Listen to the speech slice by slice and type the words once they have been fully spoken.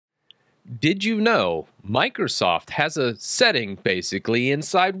Did you know Microsoft has a setting basically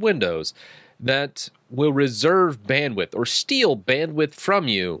inside Windows that will reserve bandwidth or steal bandwidth from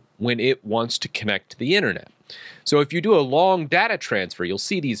you when it wants to connect to the internet? So if you do a long data transfer, you'll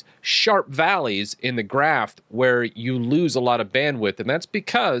see these sharp valleys in the graph where you lose a lot of bandwidth, and that's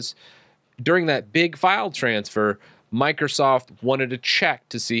because during that big file transfer, Microsoft wanted to check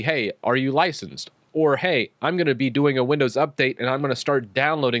to see, hey, are you licensed? Or, hey, I'm going to be doing a Windows update and I'm going to start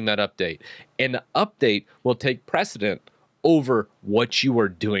downloading that update. And the update will take precedent over what you are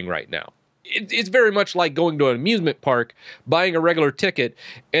doing right now. It's very much like going to an amusement park, buying a regular ticket,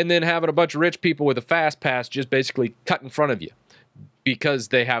 and then having a bunch of rich people with a fast pass just basically cut in front of you because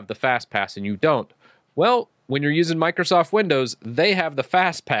they have the fast pass and you don't. Well, when you're using Microsoft Windows, they have the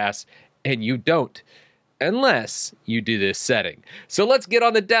fast pass and you don't, unless you do this setting. So let's get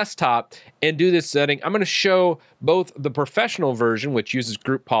on the desktop and do this setting. I'm going to show both the professional version, which uses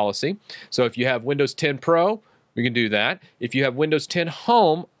group policy. So if you have Windows 10 Pro, we can do that. If you have Windows 10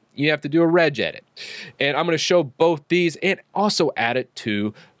 Home, you have to do a Regedit. And I'm going to show both these and also add it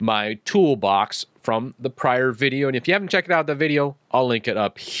to my toolbox from the prior video. And if you haven't checked out the video, I'll link it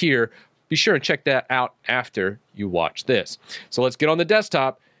up here. Be sure and check that out after you watch this. So let's get on the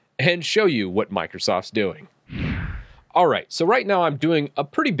desktop and show you what Microsoft's doing. All right, so right now I'm doing a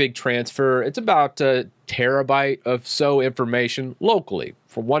pretty big transfer. It's about a terabyte of so information locally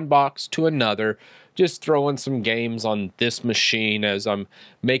from one box to another, just throwing some games on this machine as I'm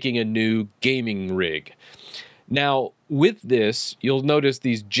making a new gaming rig. Now, with this, you'll notice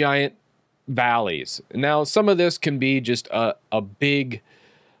these giant valleys. Now, some of this can be just a big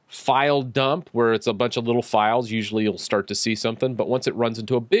file dump where it's a bunch of little files. Usually you'll start to see something, but once it runs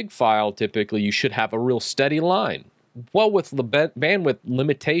into a big file, typically you should have a real steady line. Well, with the bandwidth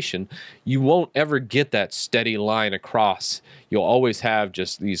limitation, you won't ever get that steady line across. You'll always have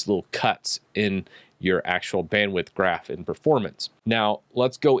just these little cuts in your actual bandwidth graph and performance. Now,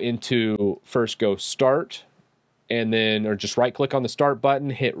 let's go into first go start, and then, or just right click on the start button,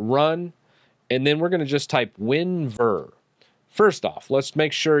 hit run, and then we're going to just type WinVer. First off, let's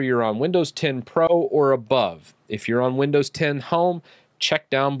make sure you're on Windows 10 Pro or above. If you're on Windows 10 Home, check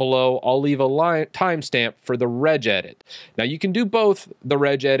down below. I'll leave a timestamp for the Regedit. Now, you can do both the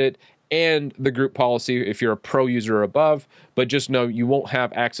Regedit and the group policy if you're a Pro user or above, but just know you won't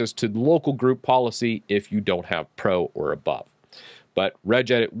have access to the local group policy if you don't have Pro or above. But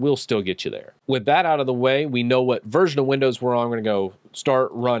Regedit will still get you there. With that out of the way, we know what version of Windows we're on. We're going to go start,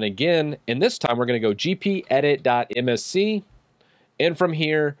 run again, and this time we're going to go gpedit.msc. And from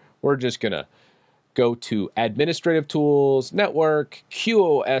here, we're just going to go to Administrative Tools, Network,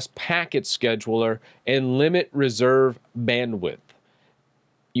 QoS Packet Scheduler, and Limit Reserve Bandwidth.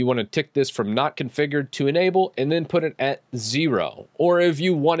 You want to tick this from Not Configured to Enable, and then put it at 0. Or if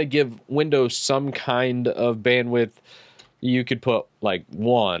you want to give Windows some kind of bandwidth, you could put like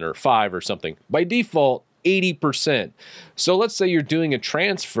 1 or 5 or something. By default, 80%. So let's say you're doing a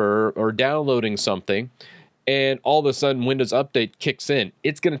transfer or downloading something, and all of a sudden Windows Update kicks in.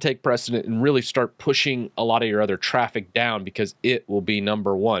 It's going to take precedent and really start pushing a lot of your other traffic down because it will be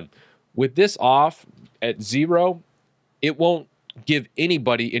number one. With this off at 0, it won't give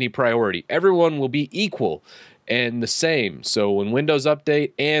anybody any priority. Everyone will be equal and the same. So when Windows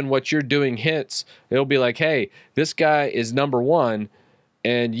Update and what you're doing hits, it'll be like, hey, this guy is number one,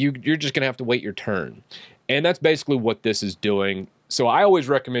 and you're just going to have to wait your turn. And that's basically what this is doing. So I always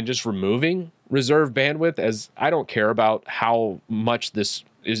recommend just removing reserve bandwidth, as I don't care about how much this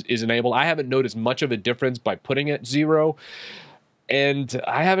is enabled. I haven't noticed much of a difference by putting it at 0, and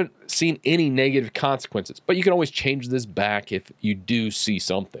I haven't seen any negative consequences. But you can always change this back if you do see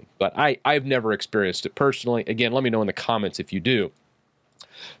something. But I've never experienced it personally. Again, let me know in the comments if you do.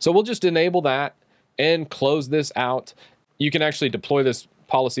 So we'll just enable that and close this out. You can actually deploy this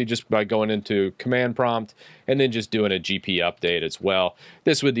policy just by going into command prompt and then just doing a GP update as well.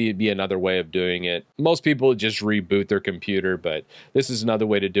 This would be another way of doing it. Most people just reboot their computer, but this is another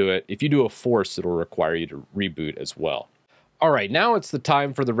way to do it. If you do a force, it'll require you to reboot as well. All right, now it's the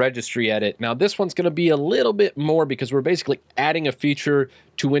time for the registry edit. Now this one's going to be a little bit more because we're basically adding a feature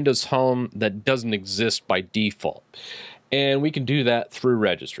to Windows Home that doesn't exist by default. And we can do that through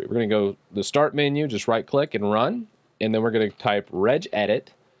registry. We're going to go to the start menu, just right click and run. And then we're going to type regedit.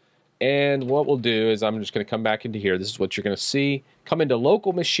 And what we'll do is I'm just going to come back into here. This is what you're going to see. Come into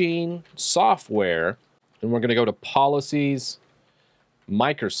local machine, software, and we're going to go to policies,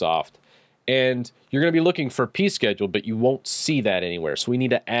 Microsoft. And you're going to be looking for pschedule, but you won't see that anywhere. So we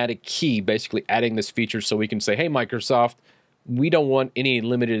need to add a key, basically adding this feature so we can say, hey, Microsoft, we don't want any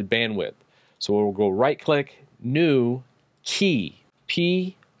limited bandwidth. So we'll go right click, new, key,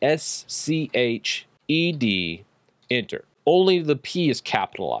 P SCHED, enter. Only the P is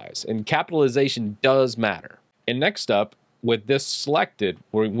capitalized, and capitalization does matter. And next up, with this selected,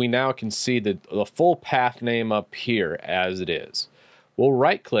 we now can see the full path name up here as it is. We'll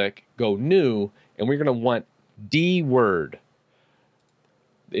right click, go new, and we're gonna want dword.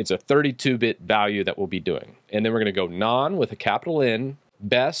 It's a 32-bit value that we'll be doing. And then we're gonna go non with a capital N,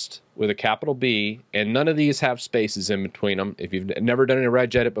 best with a capital B, and none of these have spaces in between them. If you've never done a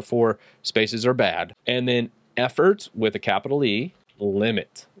Regedit before, spaces are bad. And then effort with a capital E,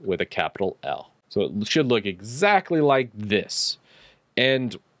 limit with a capital L. So it should look exactly like this.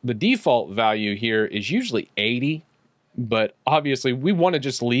 And the default value here is usually 80, but obviously we want to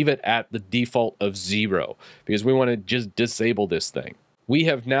just leave it at the default of 0 because we want to just disable this thing. We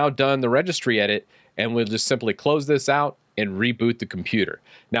have now done the registry edit, and we'll just simply close this out and reboot the computer.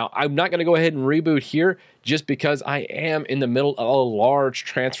 Now, I'm not going to go ahead and reboot here just because I am in the middle of a large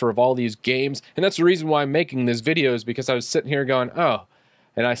transfer of all these games. And that's the reason why I'm making this video, is because I was sitting here going, oh,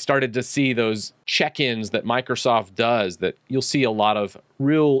 and I started to see those check-ins that Microsoft does, that you'll see a lot of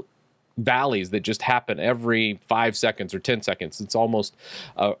real valleys that just happen every 5 seconds or 10 seconds. It's almost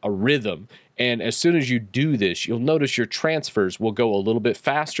a rhythm. And as soon as you do this, you'll notice your transfers will go a little bit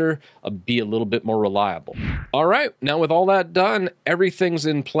faster, be a little bit more reliable. All right, now with all that done, everything's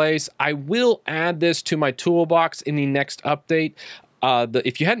in place. I will add this to my toolbox in the next update.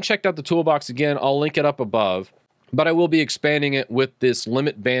 If you hadn't checked out the toolbox again, I'll link it up above. But I will be expanding it with this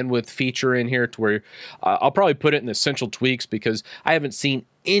limit bandwidth feature in here to where I'll probably put it in essential tweaks, because I haven't seen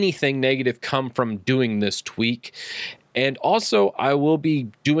anything negative come from doing this tweak. And also, I will be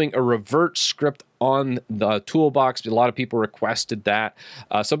doing a revert script on the toolbox. A lot of people requested that.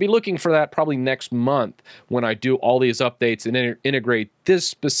 So I'll be looking for that probably next month when I do all these updates and integrate this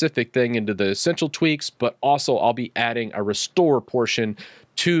specific thing into the essential tweaks. But also, I'll be adding a restore portion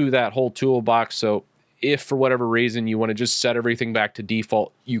to that whole toolbox. So if for whatever reason you want to just set everything back to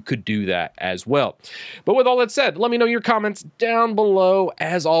default, you could do that as well. But with all that said, let me know your comments down below.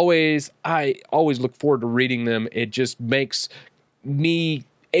 As always, I always look forward to reading them. It just makes me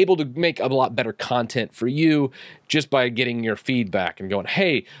able to make a lot better content for you just by getting your feedback and going,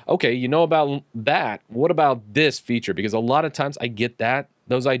 hey, okay, you know about that. What about this feature? Because a lot of times I get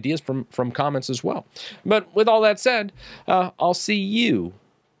those ideas from comments as well. But with all that said, I'll see you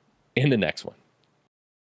in the next one.